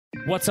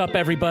What's up,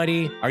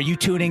 everybody? Are you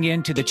tuning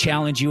in to the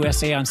Challenge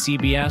USA on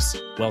CBS?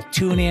 Well,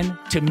 tune in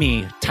to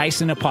me,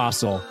 Tyson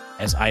Apostle,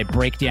 as I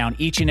break down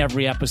each and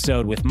every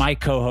episode with my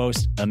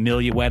co-host,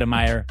 Amelia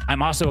Wedemeyer.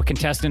 I'm also a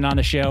contestant on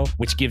the show,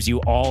 which gives you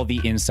all the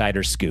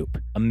insider scoop.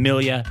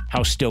 Amelia,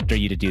 how stoked are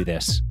you to do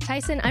this?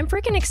 Tyson, I'm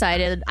freaking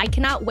excited. I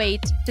cannot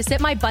wait to sit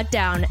my butt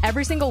down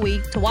every single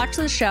week to watch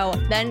the show,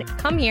 then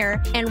come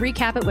here and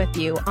recap it with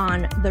you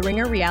on the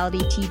Ringer Reality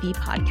TV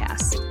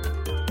podcast.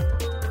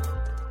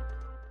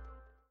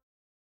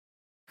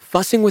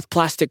 Fussing with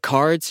plastic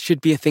cards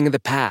should be a thing of the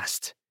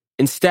past.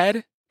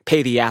 Instead,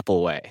 pay the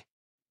Apple way.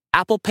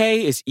 Apple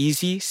Pay is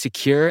easy,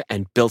 secure,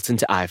 and built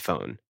into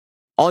iPhone.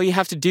 All you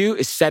have to do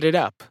is set it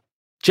up.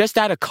 Just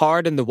add a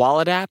card in the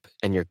Wallet app,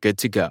 and you're good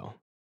to go.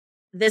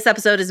 This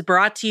episode is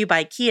brought to you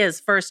by Kia's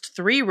first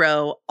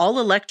three-row,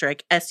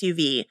 all-electric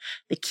SUV,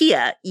 the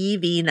Kia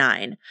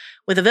EV9.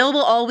 With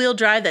available all-wheel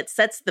drive that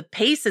sets the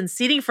pace and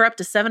seating for up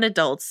to 7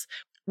 adults,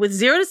 with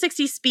 0 to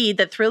 60 speed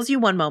that thrills you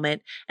one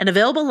moment, and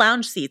available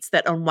lounge seats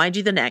that unwind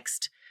you the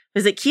next.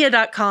 Visit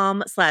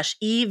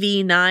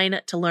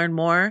kia.com/EV9 to learn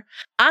more.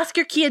 Ask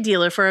your Kia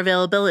dealer for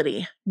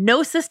availability.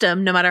 No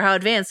system, no matter how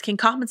advanced, can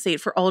compensate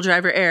for all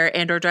driver error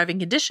and/or driving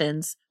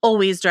conditions.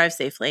 Always drive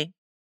safely.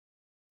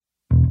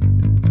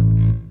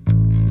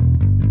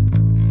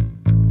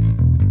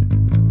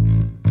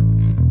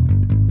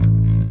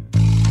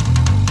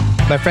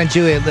 My friend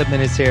Juliet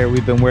Lippman is here.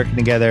 We've been working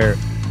together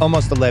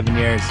almost 11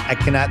 years. I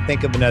cannot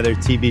think of another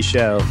TV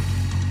show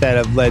that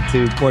have led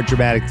to more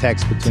dramatic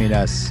text between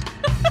us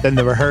than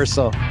The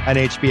Rehearsal on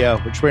HBO,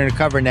 which we're going to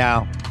cover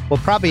now. We'll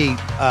probably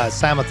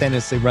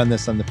simultaneously run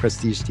this on the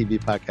Prestige TV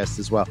podcast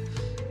as well.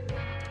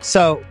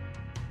 So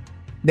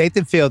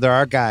Nathan Fielder,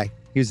 our guy,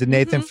 he was a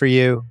Nathan for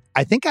you.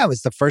 I think I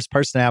was the first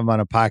person to have him on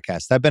a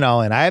podcast. I've been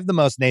all in. I have the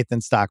most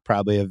Nathan stock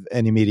probably of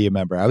any media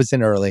member. I was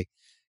in early.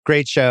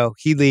 Great show.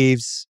 He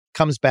leaves,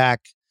 comes back.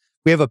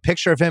 We have a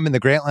picture of him in the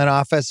Grantland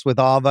office with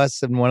all of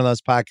us in one of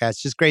those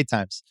podcasts. Just great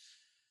times.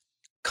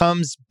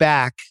 Comes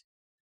back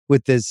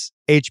with this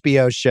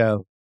HBO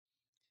show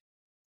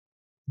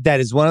that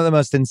is one of the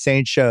most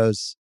insane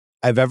shows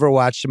I've ever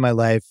watched in my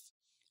life.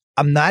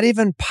 I'm not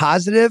even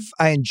positive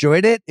I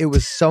enjoyed it. It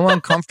was so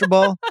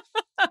uncomfortable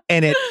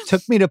and it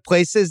took me to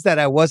places that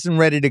I wasn't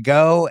ready to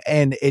go.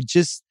 And it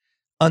just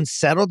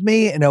unsettled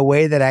me in a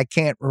way that I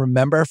can't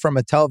remember from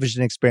a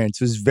television experience.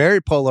 It was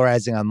very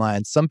polarizing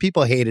online. Some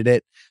people hated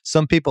it.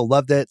 Some people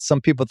loved it.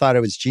 Some people thought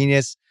it was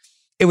genius.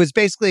 It was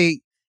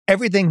basically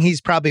everything he's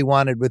probably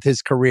wanted with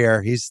his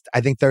career. He's, I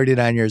think,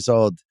 39 years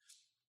old.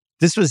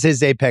 This was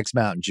his apex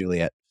mountain,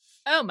 Juliet.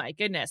 Oh my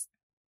goodness.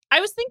 I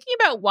was thinking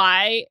about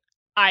why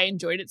I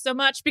enjoyed it so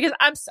much because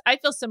I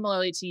feel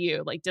similarly to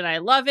you. Like, did I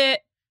love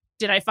it?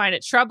 Did I find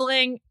it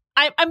troubling?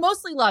 I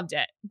mostly loved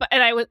it,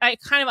 I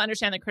kind of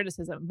understand the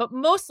criticism, but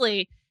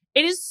mostly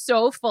it is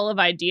so full of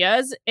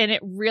ideas, and it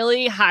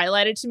really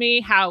highlighted to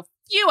me how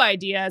few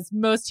ideas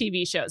most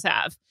TV shows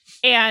have.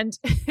 And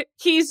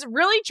he's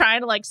really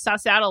trying to like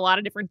suss out a lot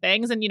of different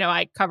things. And, you know,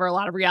 I cover a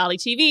lot of reality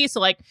TV. So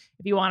like,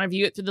 if you want to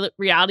view it through the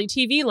reality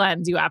TV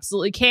lens, you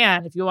absolutely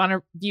can. If you want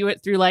to view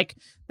it through like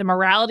the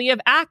morality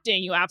of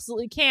acting, you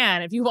absolutely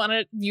can. If you want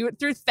to view it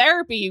through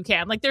therapy, you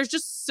can. Like, there's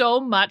just so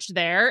much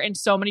there and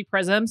so many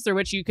prisms through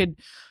which you could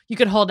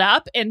hold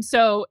up. And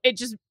so it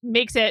just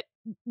makes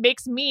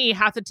me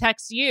have to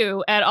text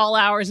you at all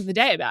hours of the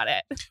day about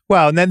it.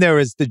 Well, and then there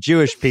was the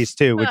Jewish piece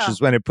too, which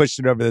is when it pushed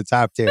it over the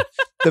top too.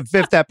 The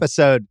 5th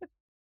episode,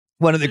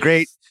 one of the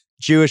great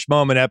Jewish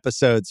moment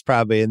episodes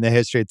probably in the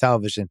history of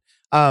television.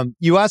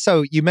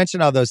 You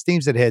mentioned all those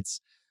themes it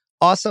hits.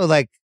 Also,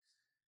 like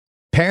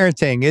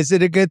parenting, is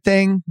it a good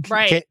thing?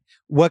 Right.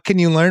 What can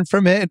you learn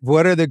from it?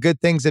 What are the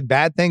good things and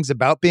bad things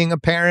about being a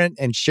parent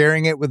and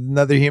sharing it with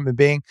another human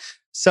being?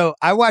 So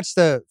I watched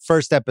the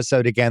first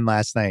episode again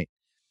last night.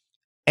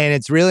 And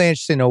it's really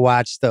interesting to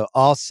watch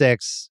all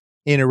 6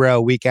 in a row,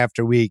 week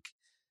after week,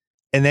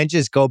 and then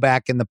just go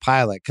back in the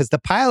pilot. Because the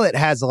pilot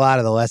has a lot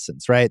of the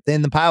lessons, right?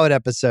 In the pilot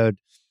episode,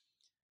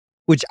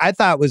 which I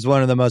thought was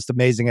one of the most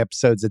amazing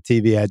episodes of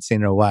TV I'd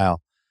seen in a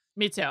while.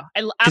 Me too.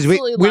 I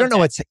absolutely we don't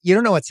know you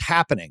don't know what's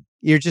happening.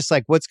 You're just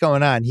like, what's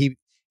going on?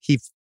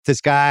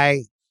 This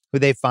guy who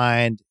they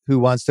find who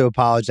wants to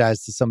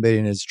apologize to somebody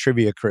in his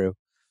trivia crew.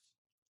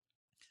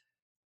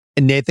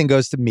 And Nathan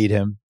goes to meet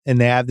him, and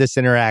they have this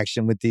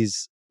interaction with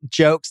these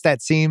jokes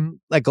that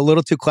seem like a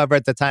little too clever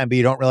at the time, but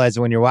you don't realize it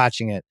when you're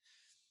watching it.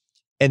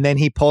 And then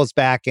he pulls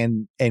back,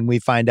 and we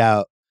find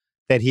out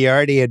that he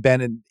already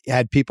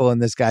had people in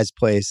this guy's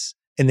place,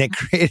 and they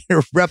created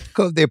a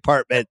replica of the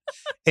apartment,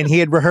 and he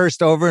had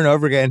rehearsed over and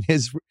over again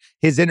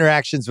his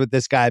interactions with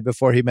this guy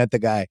before he met the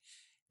guy.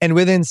 And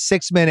within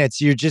 6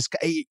 minutes,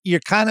 you're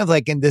kind of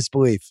like in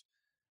disbelief.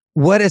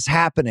 What is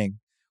happening?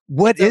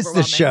 What is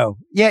the show?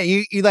 Yeah,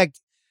 you like.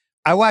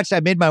 I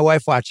made my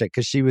wife watch it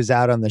because she was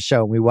out on the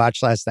show, and we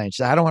watched last night.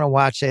 She said, I don't want to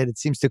watch it. It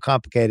seems too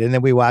complicated. And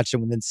then we watched it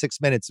within 6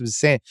 minutes.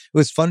 It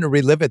was fun to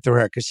relive it through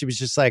her because she was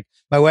just like,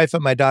 my wife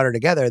and my daughter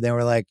together. And they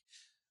were like,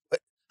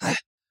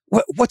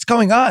 what's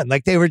going on?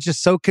 Like they were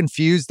just so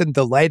confused and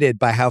delighted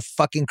by how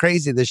fucking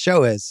crazy the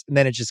show is. And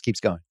then it just keeps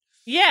going.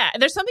 Yeah.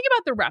 There's something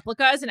about the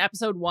replicas in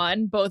episode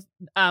 1, both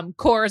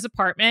Cora's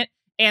apartment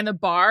and the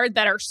bar,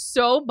 that are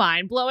so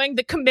mind-blowing.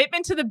 The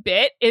commitment to the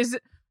bit is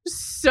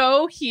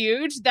so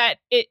huge that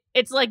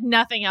it's like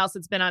nothing else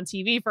that's been on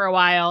TV for a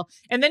while.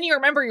 And then you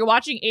remember you're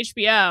watching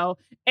HBO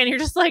and you're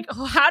just like,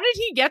 oh, how did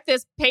he get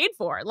this paid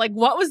for? Like,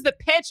 what was the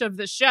pitch of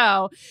the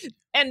show?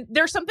 And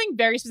there's something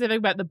very specific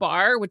about the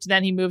bar, which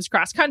then he moves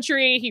cross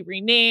country, he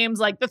renames.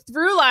 Like the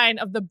through line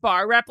of the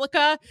bar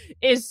replica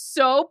is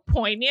so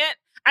poignant.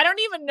 I don't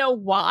even know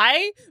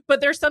why,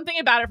 but there's something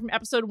about it from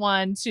episode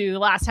 1 to the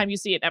last time you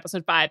see it in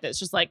episode 5 that's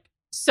just like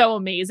so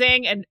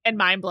amazing and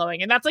mind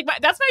blowing. And that's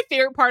my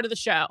favorite part of the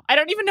show. I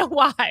don't even know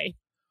why.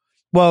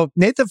 Well,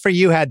 Nathan For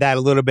You had that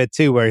a little bit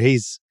too, where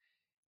his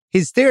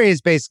theory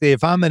is basically,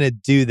 if I'm going to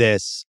do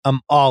this, I'm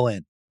all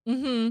in.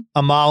 Mm-hmm.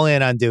 I'm all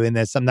in on doing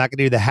this. I'm not going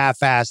to do the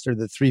half-assed or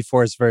the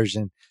 3/4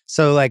 version.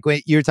 So like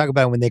when you were talking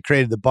about when they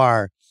created the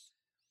bar,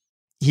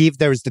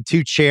 there was the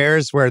 2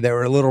 chairs where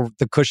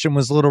the cushion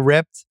was a little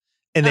ripped.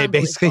 And they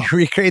basically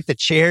recreate the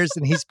chairs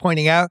and he's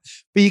pointing out.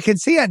 But you can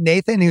see on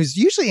Nathan, who's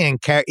usually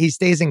he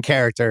stays in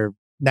character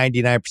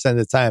 99% of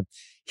the time.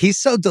 He's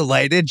so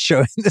delighted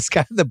showing this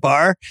guy the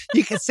bar.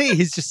 You can see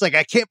he's just like,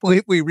 I can't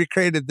believe we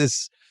recreated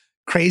this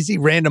crazy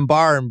random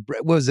bar in,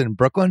 what was it, in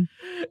Brooklyn?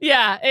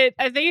 Yeah,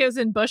 I think it was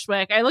in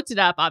Bushwick. I looked it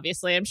up,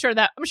 obviously. I'm sure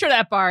that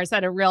bar has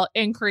had a real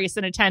increase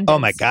in attendance. Oh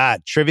my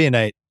God, trivia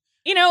night.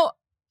 You know,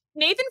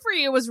 Nathan For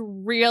You was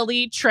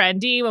really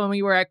trendy when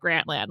we were at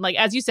Grantland. Like,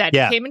 as you said,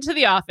 yeah. He came into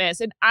the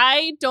office, and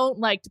I don't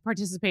like to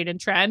participate in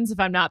trends if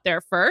I'm not there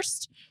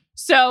first.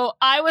 So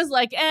I was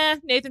like,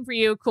 Nathan For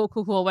You,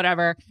 cool,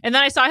 whatever. And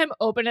then I saw him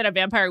open at a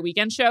Vampire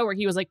Weekend show where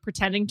he was like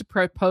pretending to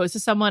propose to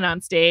someone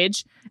on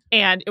stage.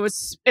 And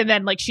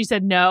then like she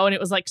said no, and it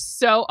was like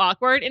so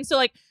awkward. And so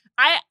like,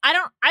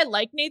 I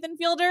like Nathan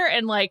Fielder,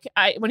 and like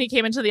when he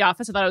came into the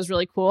office, I thought it was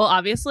really cool,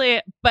 obviously.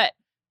 But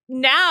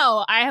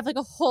now I have like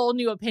a whole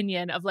new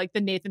opinion of like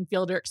the Nathan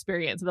Fielder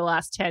experience of the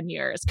last 10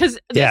 years. Because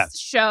this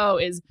show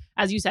is,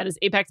 as you said, is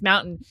Apex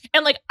Mountain.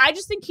 And like, I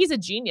just think he's a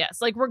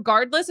genius. Like,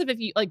 regardless of if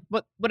you like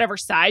whatever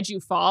side you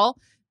fall,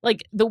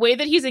 like the way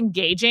that he's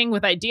engaging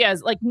with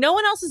ideas, like no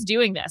one else is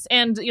doing this.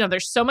 And, you know,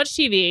 there's so much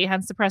TV,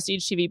 hence the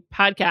Prestige TV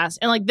podcast.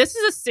 And like, this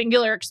is a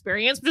singular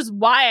experience, which is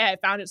why I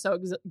found it so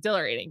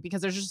exhilarating,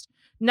 because there's just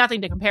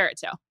nothing to compare it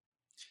to.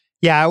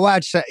 Yeah, I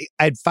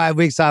had 5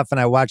 weeks off and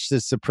I watched The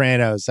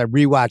Sopranos. I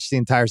rewatched the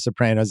entire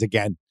Sopranos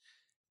again.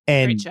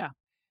 Great show.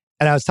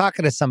 And I was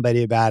talking to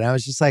somebody about it. I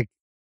was just like,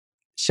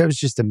 show's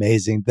just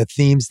amazing. The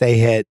themes they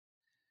hit,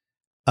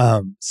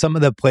 some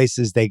of the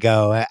places they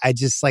go. I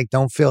just like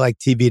don't feel like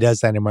TV does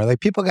that anymore. Like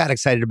people got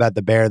excited about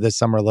the Bear this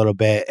summer a little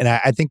bit. And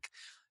I think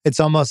it's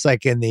almost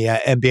like in the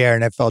NBA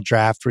or NFL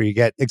draft where you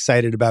get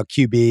excited about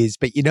QBs,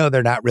 but you know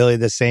they're not really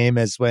the same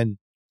as when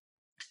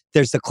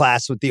there's the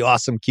class with the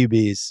awesome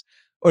QBs.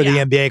 Or the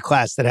NBA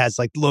class that has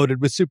like loaded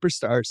with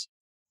superstars.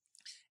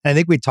 And I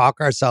think we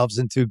talk ourselves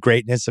into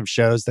greatness of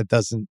shows that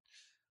doesn't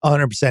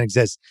 100%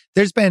 exist.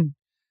 There's been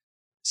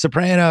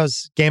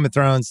Sopranos, Game of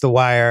Thrones, The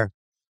Wire,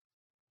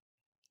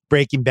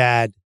 Breaking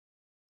Bad,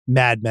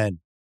 Mad Men.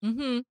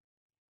 Mm-hmm.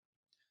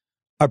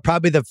 Are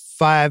probably the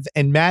 5.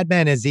 And Mad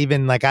Men is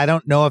even like, I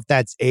don't know if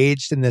that's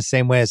aged in the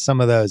same way as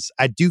some of those.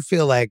 I do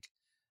feel like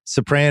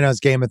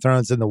Sopranos, Game of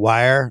Thrones, and The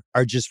Wire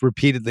are just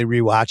repeatedly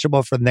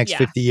rewatchable for the next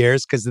 50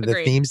 years because of the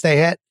themes they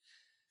hit.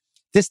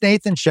 This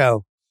Nathan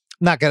show,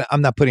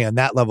 I'm not putting on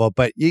that level,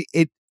 but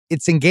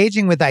it's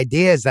engaging with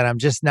ideas that I'm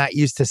just not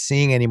used to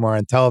seeing anymore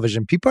on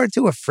television. People are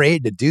too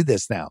afraid to do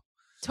this now.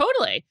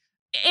 Totally.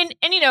 And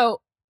you know,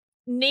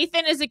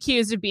 Nathan is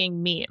accused of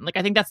being mean. Like,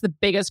 I think that's the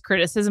biggest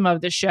criticism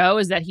of the show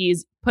is that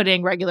he's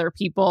putting regular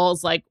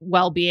people's like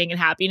well-being and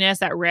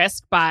happiness at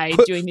risk by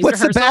doing these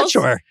rehearsals. What's The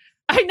Bachelor?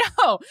 I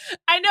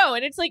know.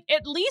 And it's like,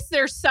 at least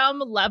there's some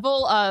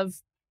level of,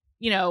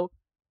 you know,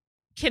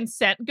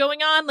 consent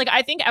going on. Like,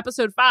 I think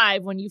episode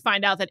 5, when you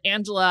find out that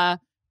Angela,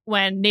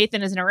 when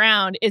Nathan isn't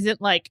around, isn't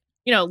like,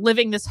 you know,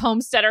 living this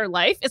homesteader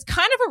life, is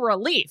kind of a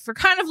relief. We're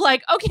kind of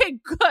like, okay,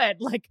 good.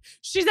 Like,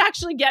 she's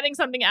actually getting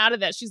something out of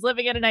this. She's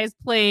living in a nice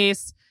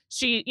place.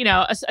 She, you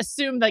know,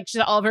 assumed like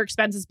all of her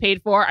expenses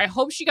paid for. I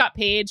hope she got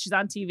paid. She's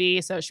on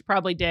TV, so she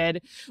probably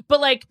did. But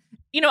like,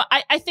 you know,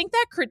 I think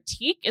that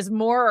critique is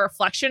more a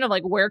reflection of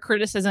like where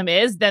criticism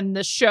is than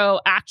the show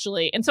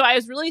actually. And so I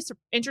was really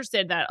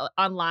interested that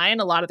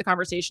online, a lot of the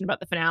conversation about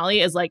the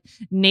finale is like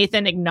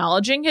Nathan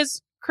acknowledging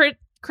his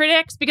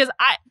critics, because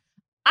I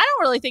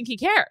don't really think he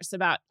cares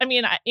about. I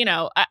mean,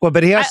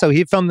 but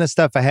he filmed this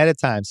stuff ahead of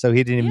time, so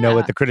he didn't even know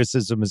what the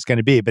criticism was going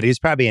to be. But he's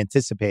probably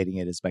anticipating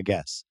it, is my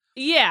guess.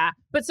 Yeah,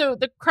 but so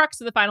the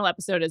crux of the final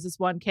episode is this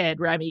one kid,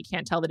 Remy,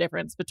 can't tell the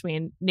difference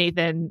between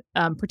Nathan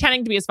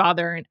pretending to be his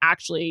father and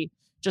actually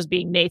just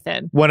being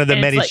Nathan. One of the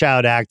many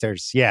child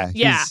actors. Yeah.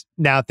 He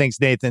now thinks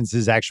Nathan's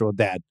his actual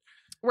dad.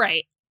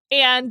 Right.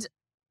 And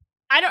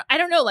I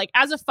don't know, like,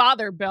 as a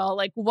father, Bill,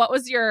 like, what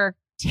was your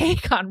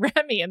take on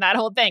Remy and that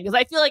whole thing? Because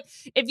I feel like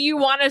if you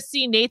want to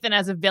see Nathan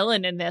as a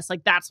villain in this,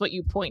 like, that's what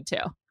you point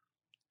to.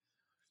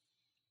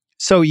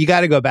 So you got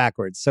to go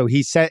backwards. So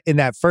he set in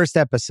that first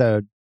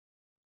episode,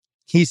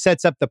 he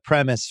sets up the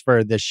premise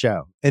for this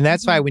show. And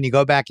that's why when you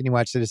go back and you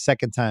watch it a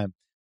second time,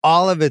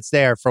 all of it's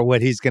there for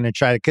what he's going to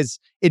try to, because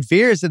it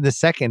veers in the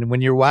second when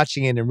you're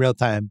watching it in real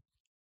time.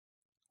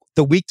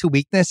 The week to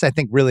weakness, I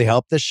think, really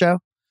helped this show.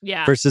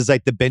 Yeah. Versus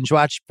like the binge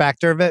watch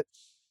factor of it.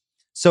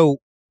 So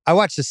I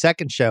watched the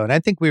second show and I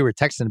think we were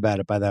texting about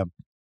it by then.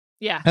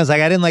 Yeah. I was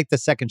like, I didn't like the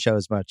second show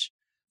as much.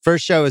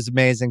 First show was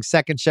amazing.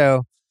 Second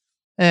show,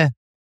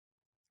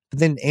 But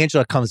then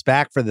Angela comes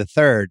back for the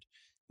third.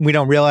 We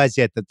don't realize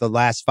yet that the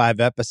last 5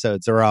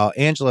 episodes are all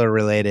Angela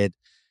related,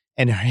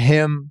 and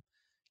him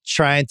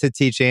trying to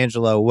teach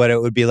Angela what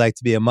it would be like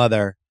to be a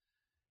mother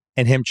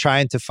and him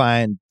trying to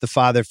find the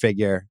father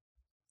figure.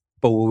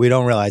 But what we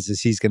don't realize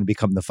is he's going to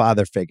become the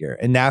father figure.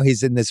 And now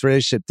he's in this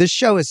relationship. This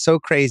show is so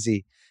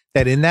crazy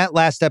that in that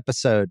last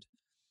episode,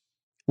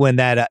 when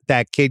that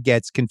kid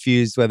gets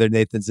confused whether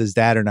Nathan's his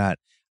dad or not,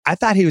 I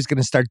thought he was going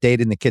to start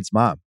dating the kid's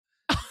mom.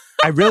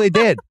 I really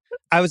did.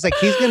 I was like,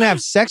 he's going to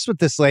have sex with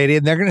this lady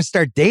and they're going to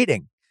start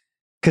dating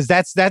because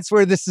that's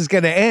where this is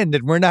going to end.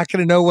 And we're not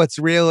going to know what's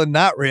real and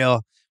not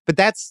real. But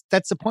that's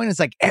the point. It's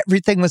like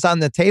everything was on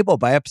the table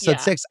by episode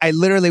 6. I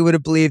literally would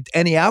have believed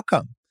any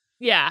outcome.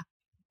 Yeah.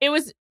 It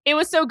was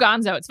so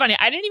gonzo. It's funny.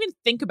 I didn't even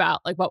think about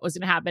like what was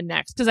going to happen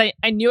next because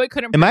I knew I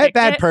couldn't Am I a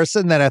bad it.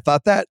 person that I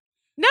thought that?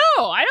 No,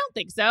 I don't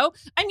think so.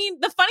 I mean,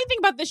 the funny thing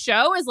about this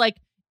show is like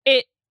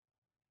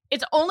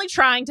it's only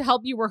trying to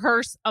help you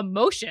rehearse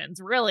emotions,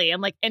 really,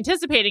 and like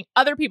anticipating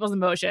other people's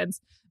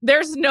emotions.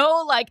 There's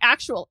no like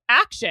actual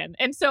action.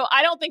 And so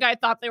I don't think I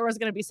thought there was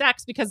going to be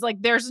sex because like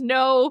there's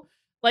no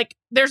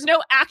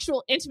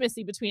actual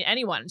intimacy between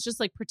anyone. It's just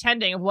like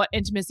pretending of what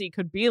intimacy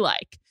could be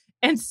like.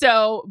 And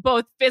so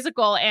both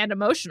physical and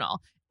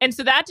emotional. And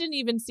so that didn't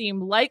even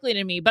seem likely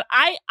to me. But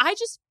I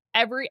just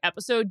every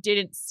episode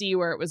didn't see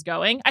where it was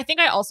going. I think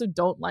I also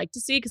don't like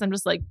to see because I'm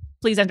just like,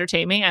 please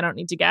entertain me. I don't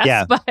need to guess.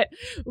 Yeah. But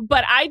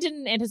I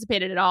didn't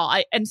anticipate it at all.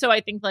 And so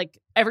I think like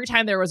every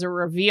time there was a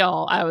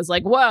reveal, I was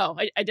like, whoa,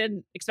 I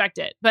didn't expect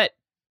it. But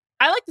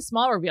I like the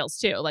small reveals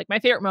too. Like my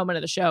favorite moment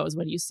of the show is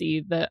when you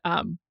see the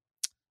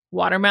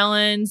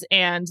watermelons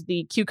and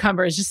the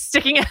cucumbers just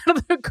sticking out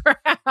of the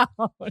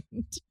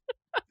ground.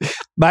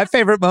 My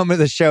favorite moment of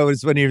the show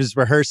is when he was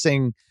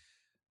rehearsing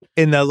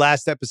in the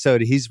last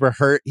episode. He's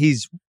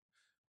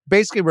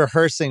basically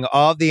rehearsing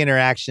all the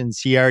interactions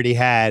he already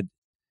had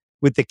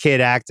with the kid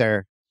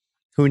actor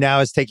who now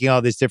is taking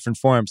all these different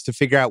forms to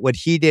figure out what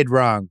he did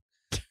wrong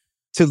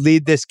to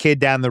lead this kid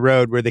down the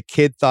road where the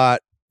kid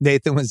thought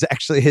Nathan was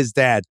actually his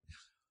dad.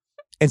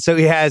 And so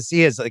he has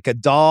like a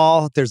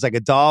doll. There's like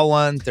a doll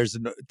one.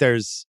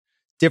 There's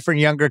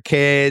different younger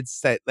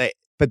kids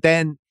but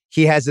then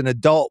he has an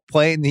adult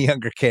playing the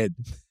younger kid.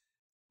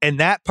 And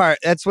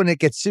that's when it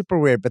gets super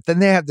weird. But then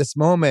they have this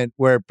moment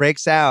where it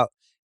breaks out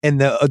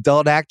and the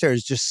adult actor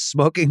is just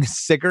smoking a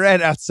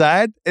cigarette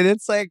outside. And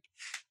it's like,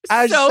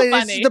 I was so just saying,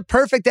 funny. this is the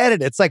perfect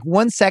edit. It's like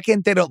 1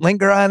 second, they don't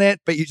linger on it,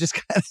 but you just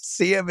kind of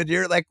see him and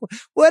you're like,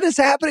 what is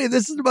happening?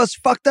 This is the most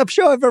fucked up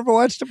show I've ever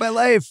watched in my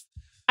life.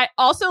 I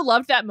also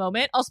loved that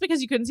moment, also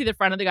because you couldn't see the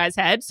front of the guy's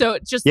head. So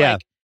it's just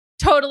like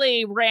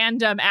totally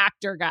random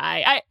actor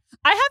guy.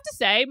 I have to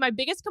say, my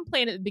biggest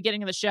complaint at the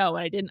beginning of the show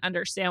when I didn't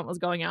understand what was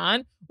going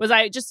on was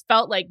I just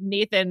felt like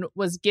Nathan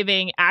was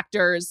giving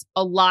actors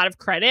a lot of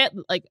credit.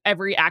 Like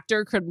every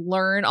actor could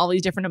learn all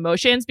these different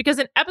emotions. Because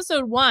in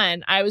episode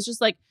 1, I was just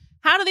like,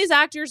 how do these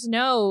actors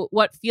know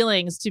what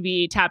feelings to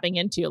be tapping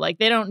into? Like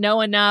they don't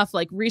know enough,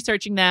 like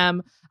researching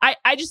them.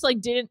 I just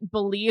like didn't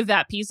believe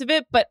that piece of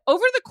it. But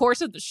over the course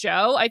of the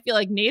show, I feel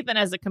like Nathan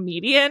as a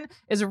comedian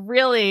is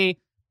really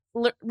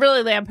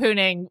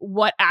lampooning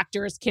what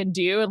actors can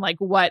do and like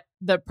what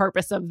the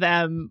purpose of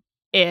them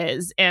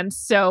is. And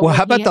so, well,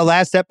 how about the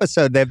last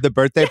episode? They have the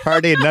birthday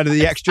party and none of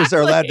the extras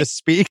are allowed to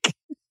speak.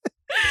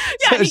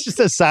 So it's just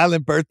a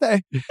silent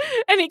birthday.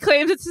 And he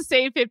claims it's to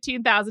save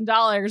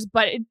 $15,000,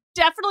 but it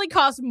definitely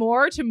costs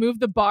more to move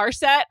the bar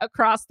set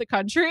across the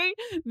country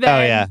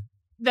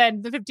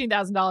than the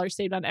 $15,000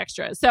 saved on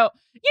extras. So,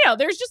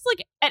 there's just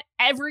like at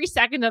every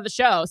second of the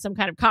show, some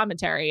kind of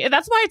commentary. And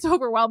that's why it's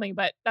overwhelming,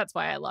 but that's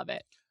why I love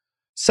it.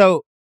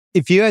 So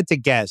if you had to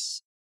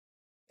guess,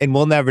 and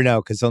we'll never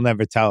know because he'll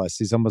never tell us,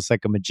 he's almost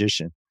like a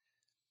magician.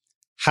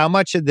 How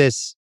much of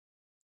this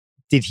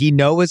did he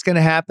know was going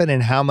to happen?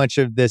 And how much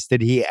of this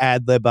did he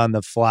ad lib on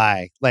the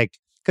fly? Like,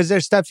 because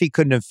there's stuff he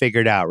couldn't have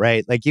figured out,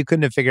 right? Like you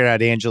couldn't have figured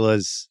out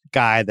Angela's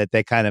guy that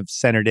they kind of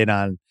centered in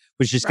on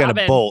was just going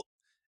to bolt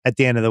at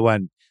the end of the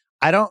one.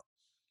 I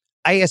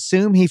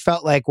assume he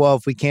felt like, well,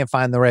 if we can't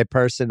find the right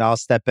person, I'll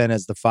step in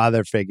as the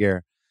father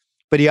figure.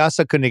 But he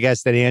also couldn't have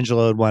guessed that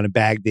Angela would want to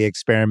bag the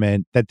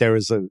experiment, that there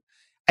was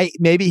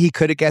maybe he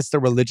could have guessed the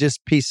religious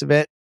piece of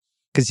it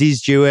because he's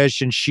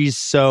Jewish and she's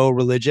so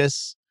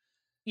religious.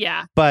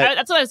 Yeah, but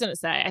that's what I was going to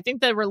say. I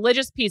think the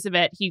religious piece of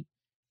it, he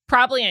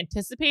probably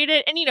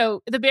anticipated. And,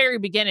 at the very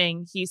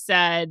beginning, he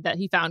said that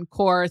he found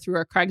Core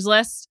through a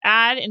Craigslist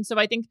ad. And so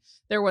I think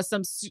there was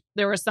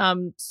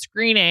some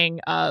screening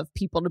of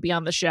people to be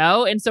on the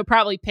show. And so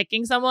probably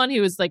picking someone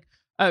who was like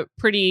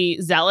pretty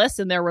zealous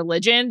in their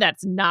religion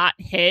that's not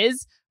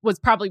his was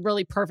probably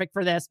really perfect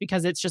for this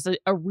because it's just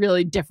a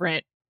really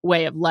different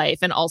way of life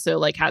and also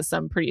like has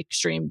some pretty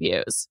extreme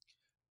views.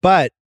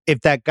 But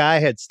if that guy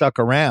had stuck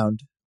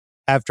around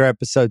after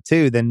episode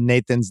 2, then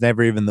Nathan's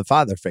never even the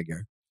father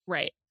figure.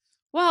 Right.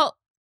 Well,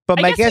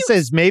 but my guess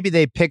is maybe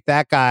they picked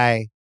that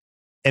guy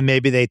and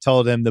maybe they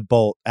told him to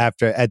bolt at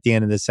the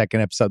end of the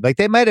second episode. Like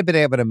they might have been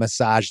able to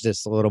massage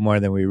this a little more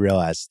than we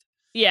realized.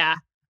 Yeah.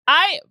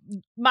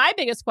 My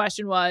biggest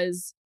question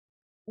was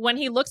when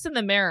he looks in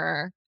the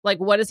mirror, like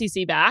what does he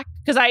see back?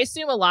 Because I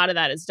assume a lot of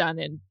that is done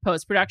in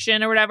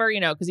post-production or whatever, you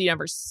know, because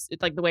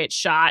it's like the way it's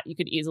shot, you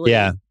could easily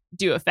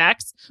do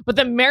effects. But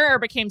the mirror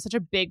became such a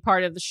big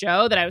part of the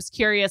show that I was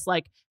curious,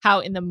 like how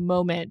in the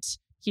moment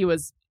he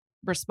was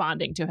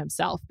responding to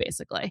himself,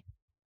 basically.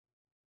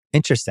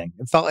 Interesting.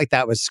 It felt like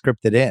that was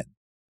scripted in.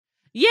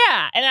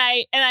 Yeah,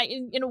 and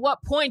in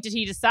what point did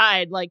he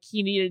decide like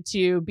he needed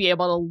to be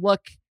able to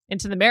look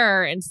into the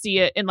mirror and see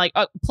it? And like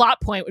a plot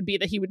point would be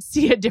that he would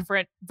see a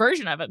different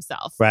version of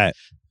himself. Right.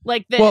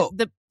 Like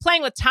the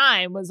playing with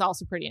time was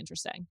also pretty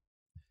interesting.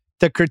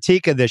 The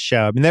critique of this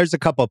show. I mean, there's a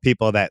couple of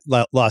people that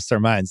lost their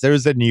minds. There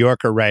was a New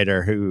Yorker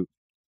writer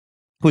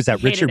who's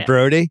that? Richard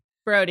Brody.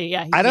 Brody,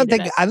 yeah. I don't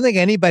think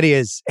anybody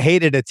has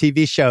hated a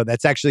TV show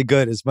that's actually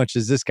good as much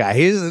as this guy.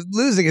 He was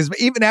losing his,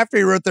 even after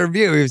he wrote the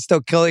review, he was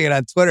still killing it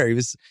on Twitter. He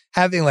was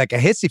having like a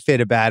hissy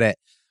fit about it.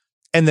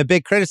 And the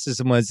big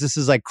criticism was this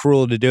is like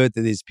cruel to do it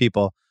to these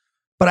people.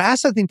 But I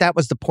also think that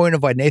was the point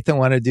of why Nathan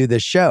wanted to do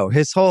this show.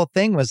 His whole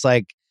thing was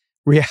like,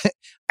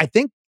 I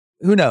think,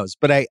 who knows,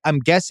 but I'm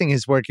guessing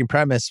his working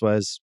premise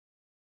was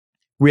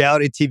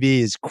reality TV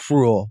is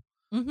cruel.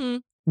 Mm-hmm.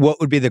 What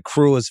would be the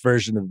cruelest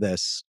version of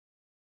this?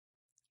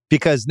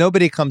 Because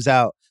nobody comes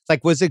out.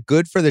 Like, was it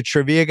good for the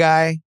trivia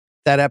guy,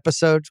 that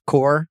episode,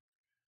 Core?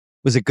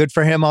 Was it good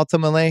for him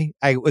ultimately?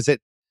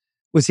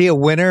 Was he a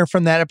winner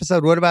from that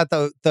episode? What about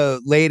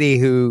the lady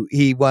who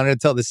he wanted to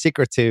tell the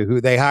secret to,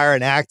 who they hire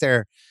an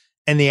actor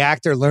and the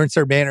actor learns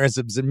her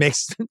mannerisms and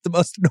makes the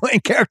most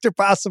annoying character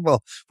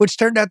possible, which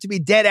turned out to be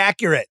dead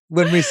accurate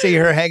when we see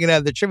her hanging out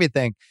at the trivia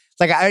thing.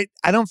 Like,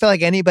 I don't feel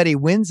like anybody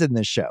wins in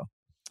this show.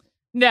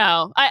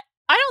 No, I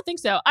don't think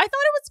so. I thought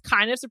it was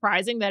kind of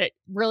surprising that it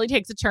really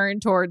takes a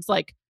turn towards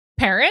like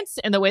parents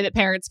and the way that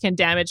parents can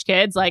damage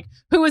kids. Like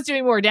who was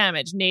doing more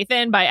damage?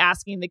 Nathan by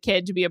asking the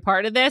kid to be a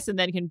part of this and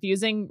then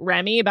confusing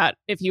Remy about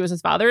if he was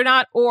his father or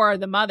not, or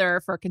the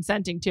mother for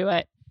consenting to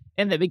it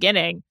in the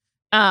beginning.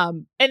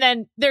 And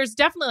then there's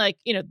definitely like,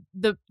 you know,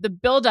 the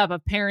buildup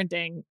of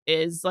parenting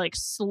is like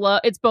slow.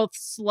 It's both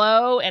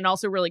slow and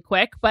also really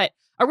quick. But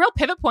a real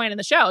pivot point in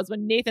the show is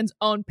when Nathan's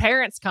own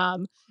parents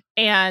come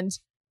and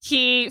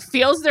he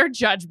feels their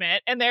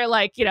judgment and they're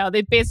like, you know,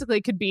 they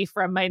basically could be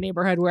from my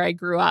neighborhood where I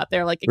grew up.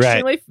 They're like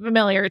extremely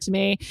familiar to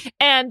me.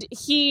 And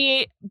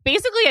he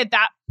basically at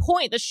that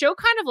point, the show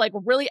kind of like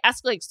really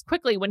escalates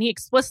quickly when he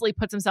explicitly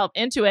puts himself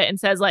into it and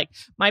says like,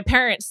 my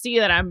parents see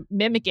that I'm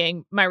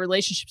mimicking my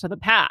relationships of the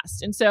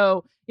past. And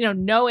so, you know,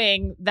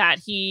 knowing that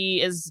he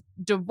is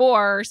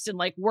divorced and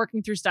like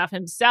working through stuff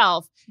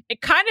himself, it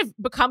kind of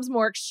becomes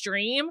more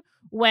extreme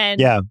when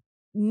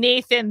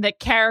Nathan, the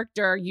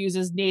character,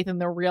 uses Nathan,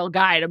 the real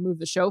guy, to move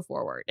the show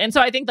forward. And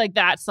so I think like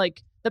that's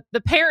like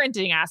the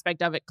parenting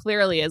aspect of it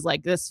clearly is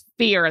like this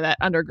fear that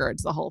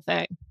undergirds the whole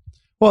thing.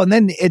 Well, and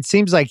then it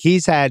seems like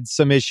he's had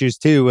some issues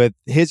too with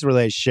his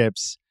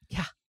relationships.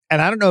 Yeah. And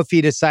I don't know if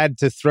he decided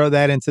to throw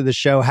that into the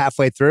show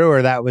halfway through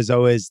or that was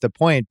always the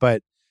point,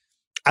 but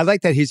I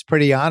like that he's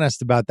pretty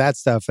honest about that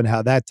stuff and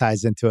how that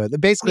ties into it.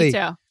 Basically,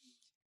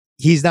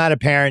 he's not a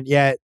parent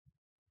yet.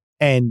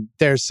 And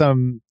there's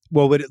some,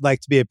 what would it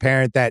like to be a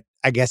parent that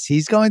I guess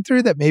he's going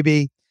through that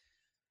maybe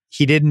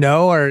he didn't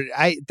know? Or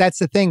that's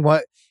the thing.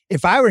 What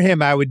if I were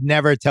him, I would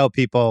never tell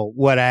people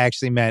what I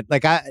actually meant.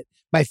 Like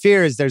my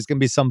fear is there's going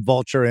to be some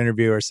Vulture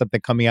interview or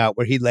something coming out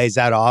where he lays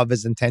out all of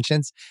his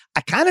intentions.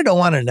 I kind of don't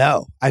want to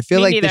know. I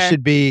feel like this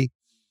should be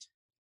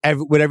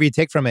whatever you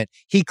take from it.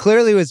 He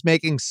clearly was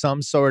making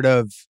some sort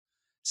of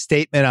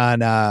statement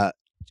on,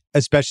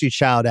 especially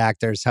child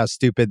actors, how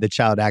stupid the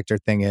child actor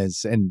thing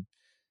is. And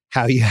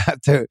how you have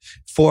to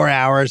 4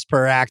 hours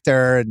per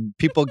actor and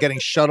people getting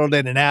shuttled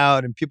in and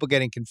out and people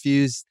getting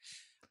confused.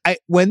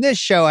 When this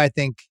show, I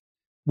think,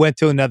 went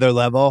to another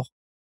level,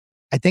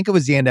 I think it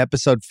was the end of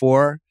episode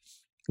 4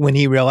 when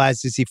he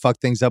realizes he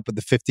fucked things up with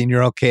the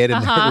 15-year-old kid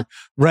and they're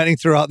running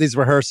through all these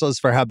rehearsals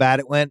for how bad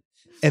it went.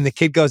 And the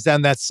kid goes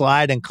down that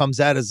slide and comes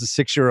out as a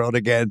 6-year-old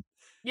again.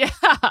 Yeah.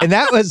 And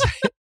that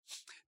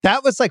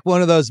was like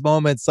one of those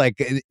moments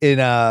like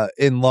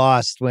in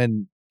Lost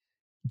when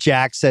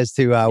Jack says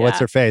to what's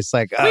her face,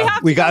 like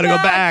we got to go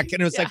back,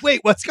 and it was like,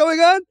 wait, what's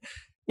going on?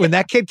 When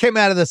that kid came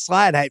out of the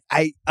slide,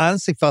 I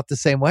honestly felt the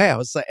same way. I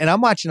was like, and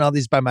I'm watching all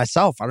these by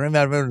myself. I don't even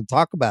have anyone to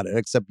talk about it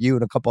except you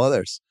and a couple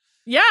others.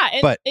 Yeah,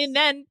 and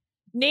then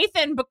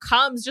Nathan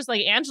becomes just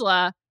like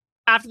Angela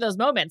after those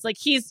moments. Like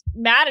he's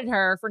mad at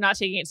her for not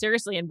taking it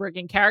seriously and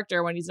breaking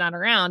character when he's not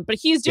around, but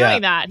he's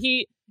doing that.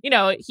 He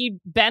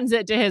bends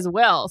it to his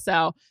will.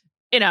 So,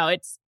 you know,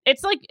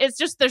 It's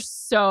just there's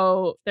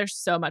so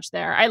much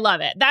there. I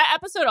love it. That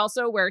episode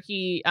also where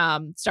he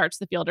starts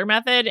the Fielder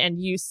method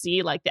and you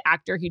see like the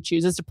actor he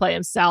chooses to play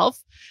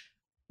himself.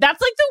 That's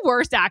like the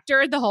worst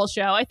actor in the whole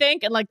show, I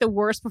think, and like the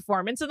worst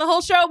performance in the whole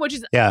show, which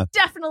is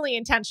definitely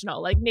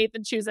intentional. Like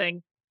Nathan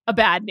choosing a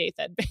bad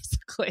Nathan,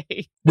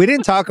 basically. We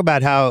didn't talk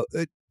about how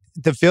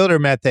the Fielder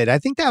method, I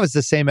think that was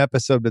the same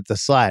episode with the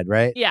slide,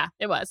 right? Yeah,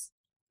 it was.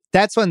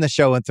 That's when the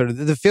show went through.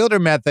 The Fielder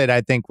method,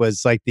 I think,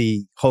 was like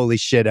the holy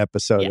shit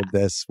episode of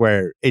this,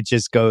 where it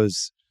just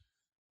goes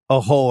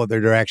a whole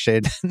other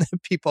direction. the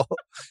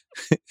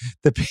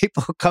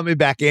people coming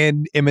back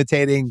in,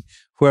 imitating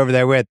whoever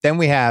they're with. Then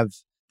we have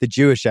the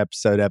Jewish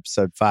episode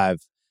 5.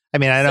 I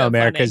mean, I know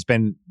America's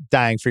been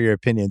dying for your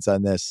opinions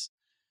on this.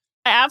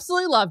 I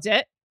absolutely loved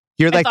it.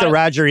 You're like the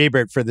Roger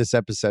Ebert for this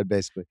episode,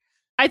 basically.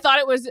 I thought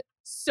it was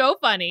so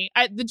funny.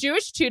 The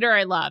Jewish tutor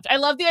I loved. I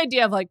love the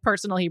idea of like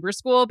personal Hebrew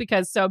school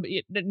because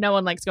no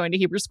one likes going to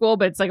Hebrew school,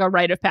 but it's like a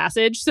rite of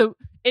passage. So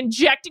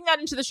injecting that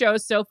into the show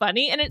is so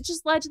funny. And it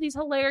just led to these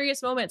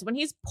hilarious moments when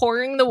he's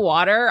pouring the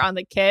water on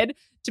the kid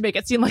to make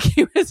it seem like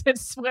he was in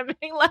swimming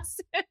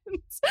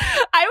lessons.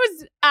 I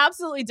was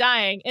absolutely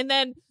dying. And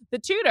then the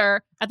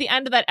tutor at the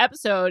end of that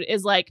episode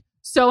is like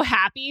so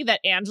happy that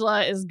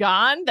Angela is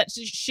gone that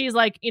she's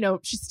like,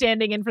 she's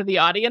standing in for the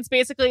audience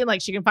basically, and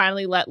like she can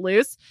finally let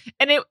loose.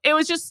 And it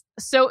was just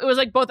so, it was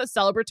like both a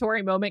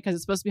celebratory moment because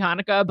it's supposed to be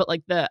Hanukkah, but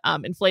like the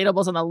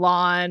inflatables on the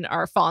lawn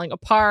are falling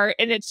apart,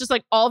 and it's just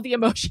like all the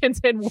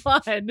emotions in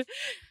one.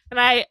 And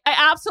I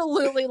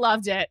absolutely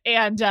loved it.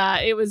 And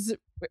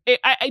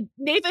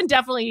Nathan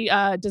definitely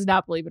does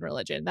not believe in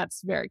religion.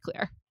 That's very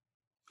clear.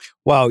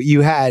 Well,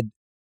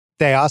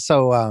 they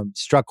also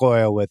struck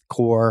oil with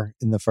Core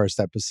in the first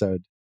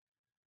episode.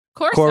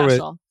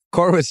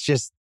 Core was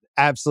just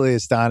absolutely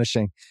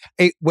astonishing.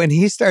 When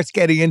he starts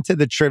getting into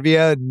the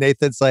trivia,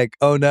 Nathan's like,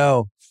 oh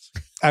no,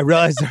 I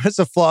realized there was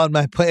a flaw in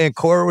my plan.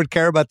 Core would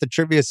care about the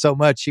trivia so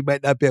much, he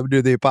might not be able to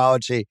do the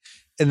apology,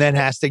 and then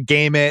has to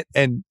game it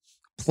and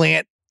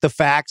plant the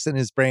facts in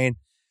his brain.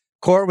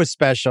 Core was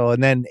special.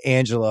 And then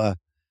Angela,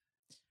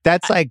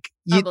 that's like,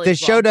 the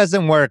show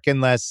doesn't work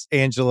unless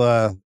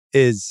Angela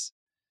is,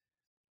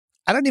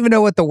 I don't even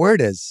know what the word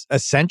is.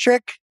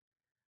 Eccentric?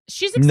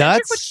 She's eccentric,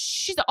 nuts, but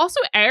she's also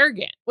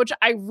arrogant, which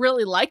I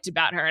really liked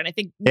about her. And I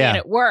think made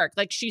it work.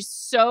 Like she's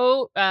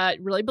so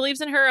really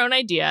believes in her own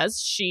ideas.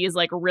 She is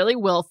like really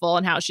willful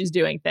in how she's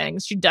doing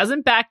things. She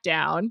doesn't back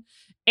down.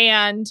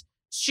 And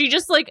she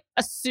just like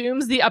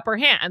assumes the upper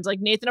hand. Like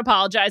Nathan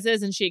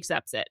apologizes and she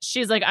accepts it.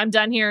 She's like, I'm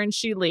done here, and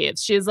she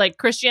leaves. She's like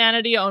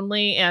Christianity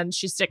only, and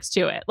she sticks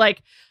to it.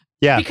 Like,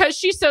 because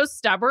she's so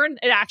stubborn,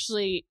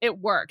 it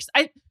works.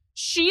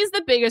 She's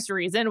the biggest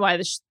reason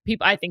why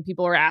I think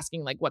people are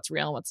asking like what's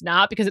real and what's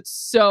not, because it's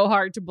so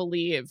hard to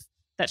believe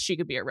that she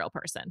could be a real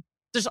person.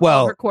 There's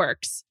all her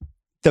quirks.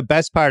 The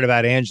best part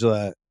about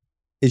Angela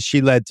is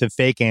she led to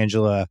fake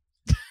Angela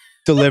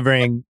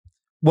delivering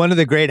one of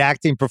the great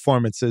acting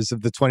performances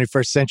of the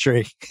 21st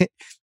century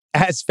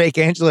as fake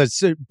Angela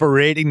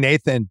berating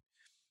Nathan.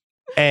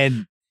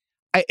 And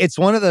it's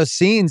one of those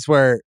scenes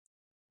where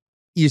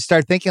you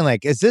start thinking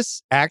like, is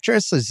this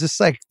actress? Is this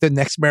like the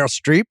next Meryl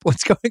Streep?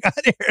 What's going on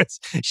here?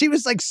 She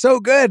was like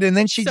so good. And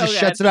then she just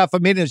shuts it off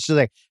immediately. She's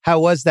like, how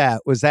was that?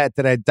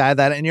 Did I die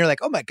that? And you're like,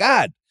 oh my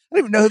God, I don't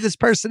even know who this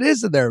person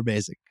is. And they're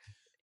amazing.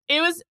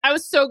 I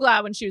was so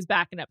glad when she was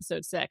back in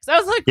episode 6. I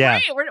was like,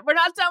 great, we're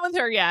not done with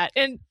her yet.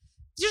 And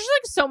there's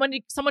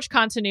like so much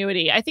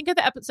continuity. I think at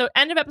the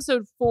end of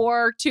episode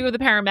 4, 2 of the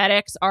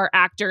paramedics are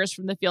actors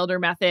from the Fielder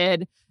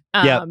method.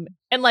 And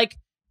like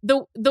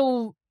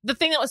the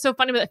thing that was so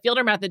funny about the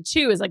Fielder method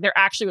too is like there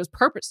actually was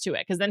purpose to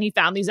it, because then he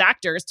found these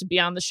actors to be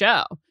on the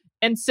show.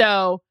 And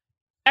so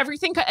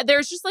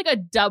there's just like a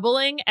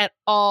doubling at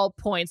all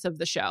points of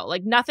the show.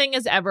 Like nothing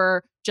is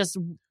ever just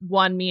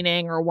one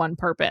meaning or one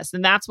purpose.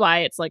 And that's why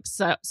it's like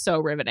so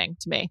riveting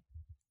to me.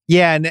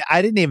 Yeah. And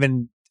I didn't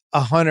even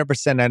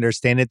 100%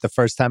 understand it the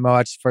first time I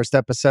watched the first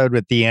episode.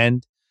 At the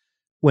end,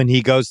 when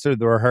he goes through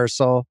the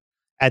rehearsal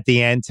at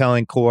the end,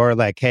 telling Core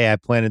like, hey, I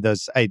planted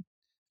those.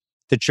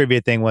 The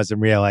trivia thing wasn't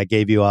real. I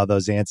gave you all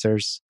those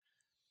answers.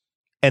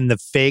 And the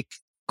fake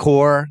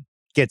Core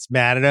gets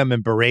mad at him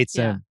and berates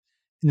him.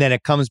 And then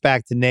it comes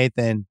back to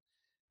Nathan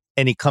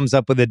and he comes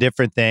up with a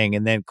different thing.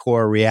 And then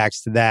Core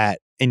reacts to that.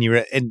 And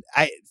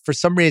for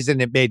some reason,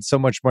 it made so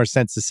much more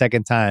sense the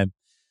second time.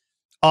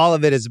 All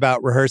of it is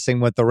about rehearsing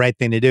what the right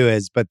thing to do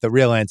is. But the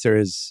real answer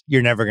is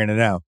you're never going to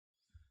know.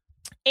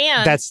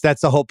 And that's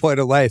the whole point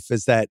of life,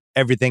 is that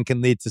everything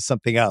can lead to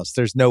something else.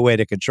 There's no way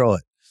to control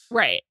it.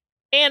 Right.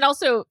 And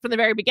also from the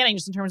very beginning,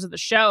 just in terms of the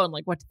show and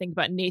like what to think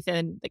about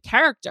Nathan, the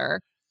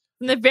character,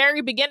 from the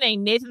very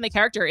beginning, Nathan, the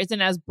character,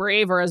 isn't as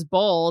brave or as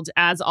bold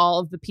as all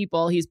of the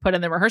people he's put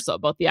in the rehearsal,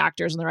 both the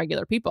actors and the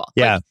regular people.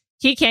 Yeah. Like,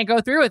 he can't go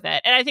through with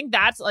it. And I think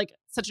that's like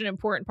such an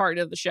important part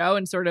of the show.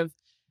 And sort of,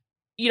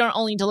 you don't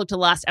only need to look to the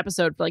last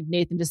episode for like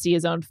Nathan to see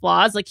his own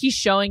flaws. Like he's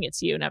showing it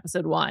to you in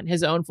episode 1,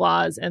 his own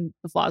flaws and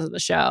the flaws of the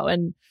show.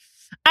 And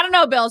I don't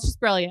know, Bill, it's just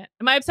brilliant.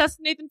 Am I obsessed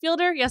with Nathan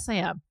Fielder? Yes, I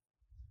am.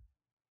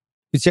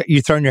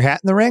 You throwing your hat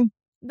in the ring?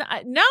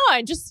 No,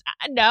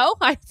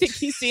 I think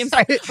he seems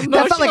That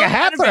emotionally felt like a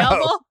half row.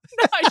 unavailable.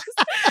 No,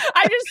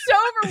 I'm just so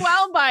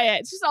overwhelmed by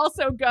it. It's just all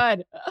so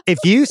good. If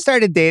you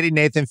started dating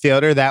Nathan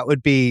Fielder, that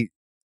would break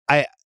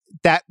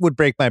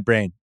my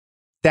brain.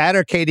 That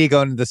or KD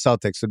going to the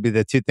Celtics would be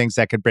the two things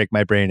that could break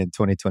my brain in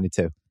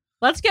 2022.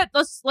 Let's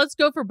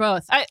go for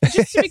both.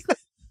 Just to be clear.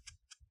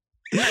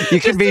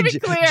 You can be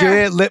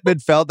Juliet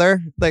Littman-Felder.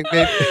 Like,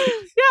 yeah,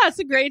 it's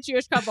a great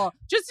Jewish couple.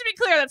 Just to be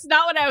clear, that's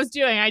not what I was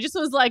doing. I just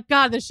was like,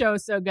 God, the show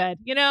is so good,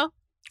 you know?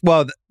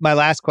 Well, my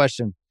last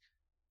question.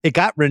 It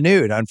got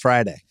renewed on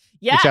Friday,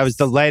 yes. which I was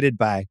delighted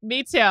by.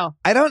 Me too.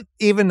 I don't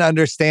even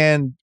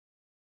understand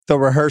the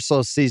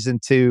Rehearsal season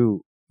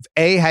 2.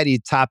 A, how do you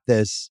top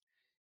this?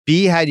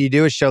 B, how do you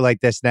do a show like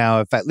this now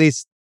if at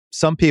least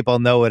some people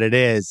know what it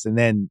is? And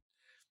then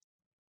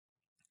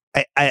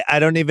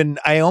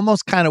I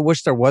almost kind of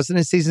wish there wasn't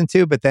a season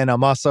 2, but then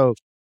I'm also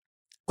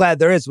glad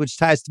there is, which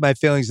ties to my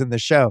feelings in the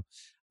show.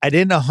 I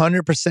didn't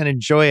 100%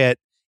 enjoy it,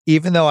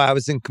 even though I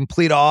was in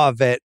complete awe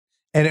of it.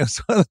 And it was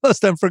one of the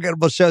most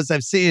unforgettable shows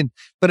I've seen,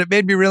 but it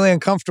made me really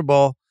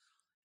uncomfortable.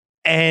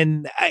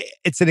 And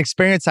it's an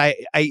experience I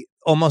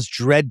almost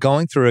dread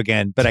going through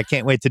again, but I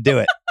can't wait to do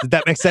it. Does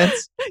that make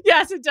sense?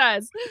 Yes, it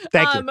does.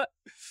 Thank you.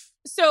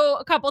 So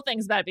a couple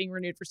things about it being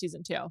renewed for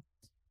season 2.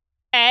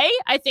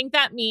 I think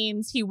that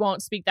means he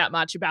won't speak that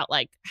much about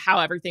like how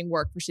everything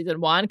worked for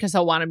season 1 because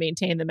he'll want to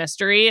maintain the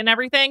mystery and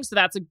everything. So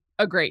that's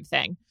a great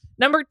thing.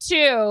 Number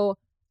 2,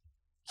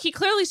 he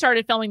clearly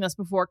started filming this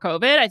before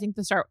COVID. I think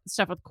the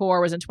stuff with Core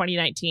was in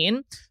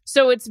 2019.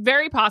 So it's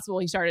very possible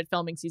he started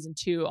filming season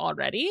 2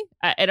 already.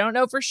 I don't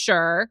know for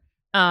sure.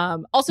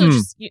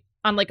 Just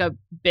on like a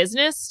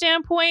business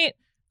standpoint,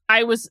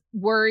 I was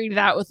worried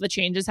that with the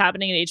changes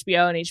happening at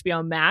HBO and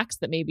HBO Max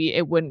that maybe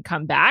it wouldn't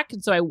come back.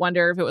 And so I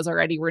wonder if it was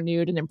already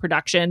renewed and in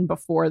production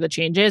before the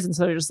changes. And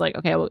so they're just like,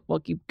 okay, we'll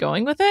keep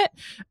going with it.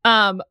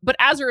 But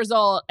as a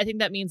result, I think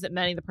that means that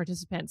many of the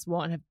participants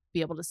won't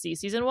be able to see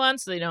season 1,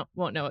 so they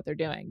won't know what they're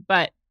doing.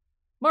 But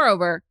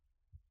moreover,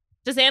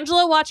 does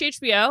Angela watch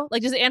HBO?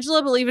 Like, does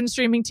Angela believe in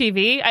streaming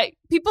TV?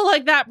 People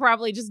like that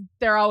probably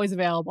they're always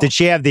available. Did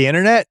she have the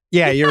internet?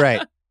 Yeah, you're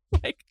right.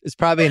 Like, it's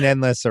probably an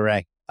endless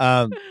array.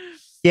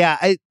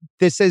 Yeah,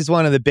 this is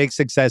one of the big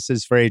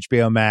successes for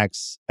HBO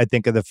Max, I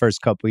think, of the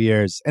first couple of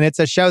years. And it's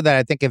a show that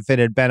I think if it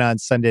had been on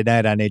Sunday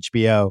night on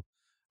HBO,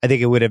 I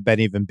think it would have been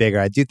even bigger.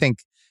 I do think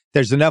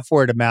there's enough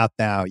word of mouth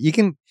now. We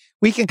can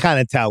kind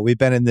of tell. We've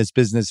been in this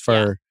business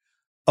for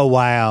a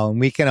while,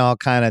 and we can all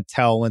kind of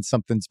tell when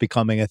something's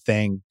becoming a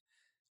thing,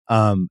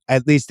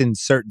 at least in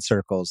certain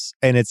circles.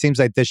 And it seems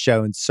like this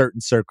show in certain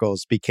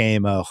circles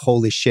became a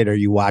holy shit, are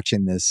you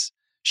watching this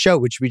show?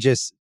 Which we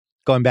just...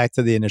 Going back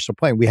to the initial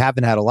point, we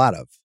haven't had a lot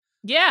of.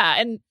 Yeah.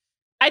 And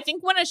I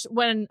think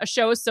when a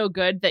show is so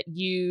good that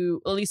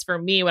you, at least for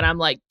me, when I'm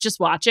like, just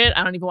watch it,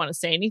 I don't even want to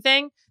say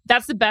anything.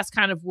 That's the best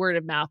kind of word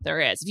of mouth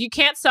there is. If you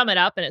can't sum it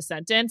up in a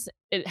sentence,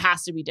 it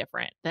has to be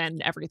different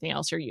than everything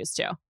else you're used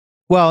to.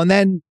 Well, and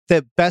then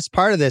the best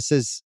part of this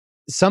is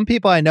some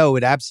people I know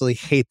would absolutely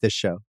hate this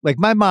show. Like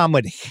my mom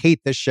would hate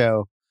this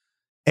show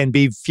and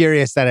be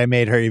furious that I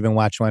made her even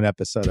watch one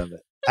episode of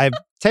it. I have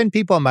 10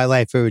 people in my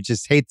life who would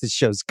just hate this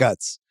show's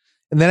guts.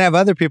 And then I have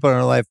other people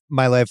in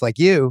my life like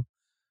you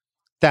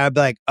that I'd be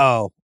like,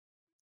 oh,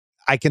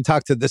 I can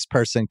talk to this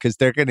person because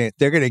they're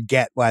gonna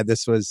get why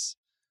this was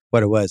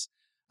what it was.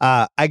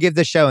 I give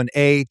the show an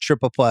A++.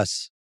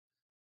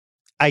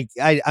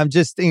 I'm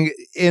just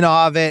in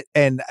awe of it,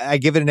 and I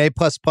give it an A++,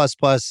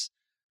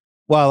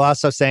 while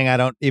also saying I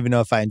don't even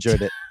know if I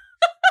enjoyed it.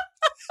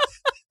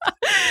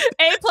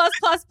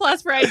 A+++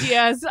 for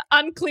ideas,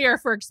 unclear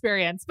for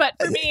experience, but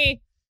for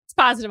me. It's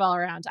positive all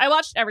around. I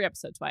watched every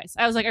episode twice.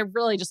 I was like, I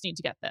really just need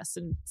to get this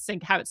and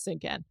have it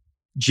sink in.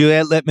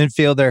 Juliet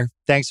Littman-Fielder,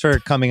 thanks for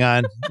coming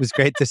on. It was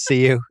great to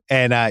see you.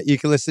 And you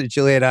can listen to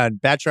Juliet on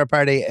Bachelor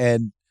Party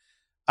and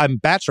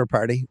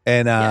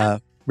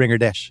Ringer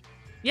Dish.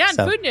 Yeah,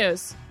 and Food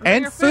News.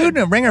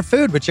 Ringer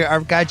Food, which our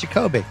guy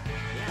Jacoby. Yeah.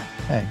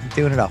 Hey, you're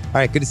doing it all. All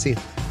right, good to see you.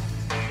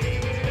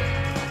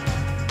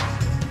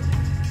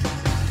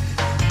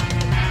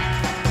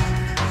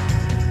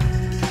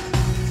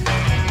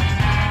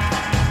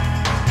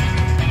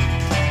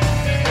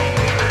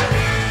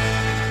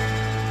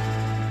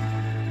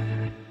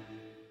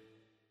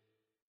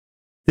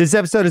 This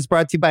episode is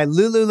brought to you by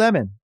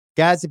Lululemon.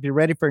 Guys, if you're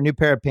ready for a new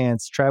pair of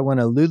pants, try one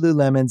of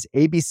Lululemon's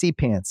ABC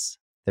pants.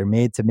 They're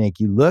made to make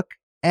you look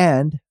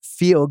and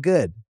feel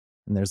good.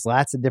 And there's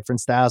lots of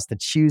different styles to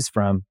choose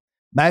from.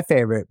 My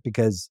favorite,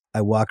 because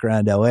I walk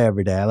around LA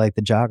every day, I like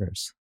the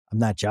joggers. I'm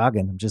not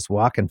jogging, I'm just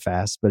walking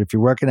fast. But if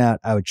you're working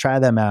out, I would try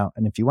them out.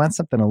 And if you want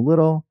something a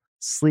little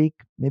sleek,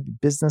 maybe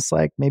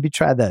business-like, maybe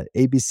try the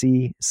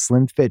ABC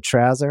Slim Fit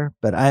trouser.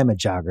 But I am a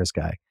joggers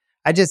guy.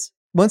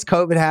 Once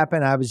COVID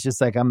happened, I was just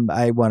like,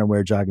 I want to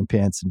wear jogging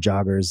pants and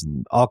joggers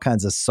and all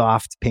kinds of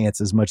soft pants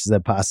as much as I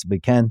possibly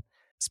can,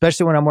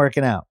 especially when I'm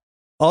working out.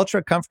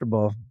 Ultra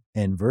comfortable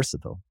and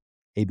versatile.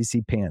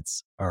 ABC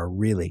pants are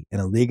really in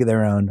a league of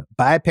their own.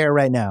 Buy a pair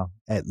right now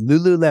at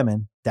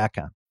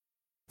Lululemon.com.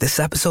 This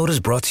episode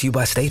is brought to you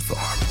by State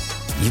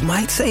Farm. You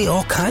might say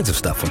all kinds of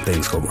stuff when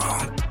things go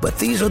wrong, but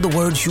these are the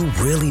words you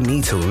really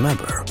need to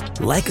remember.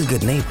 Like a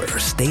good neighbor,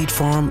 State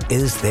Farm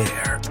is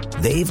there.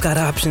 They've got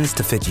options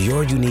to fit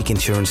your unique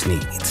insurance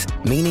needs,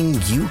 meaning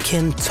you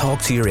can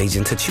talk to your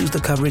agent to choose the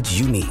coverage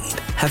you need,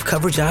 have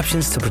coverage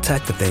options to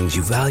protect the things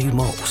you value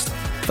most,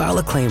 file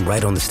a claim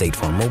right on the State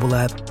Farm mobile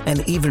app,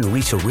 and even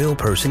reach a real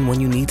person when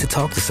you need to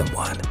talk to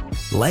someone.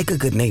 Like a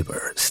good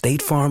neighbor,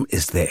 State Farm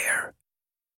is there.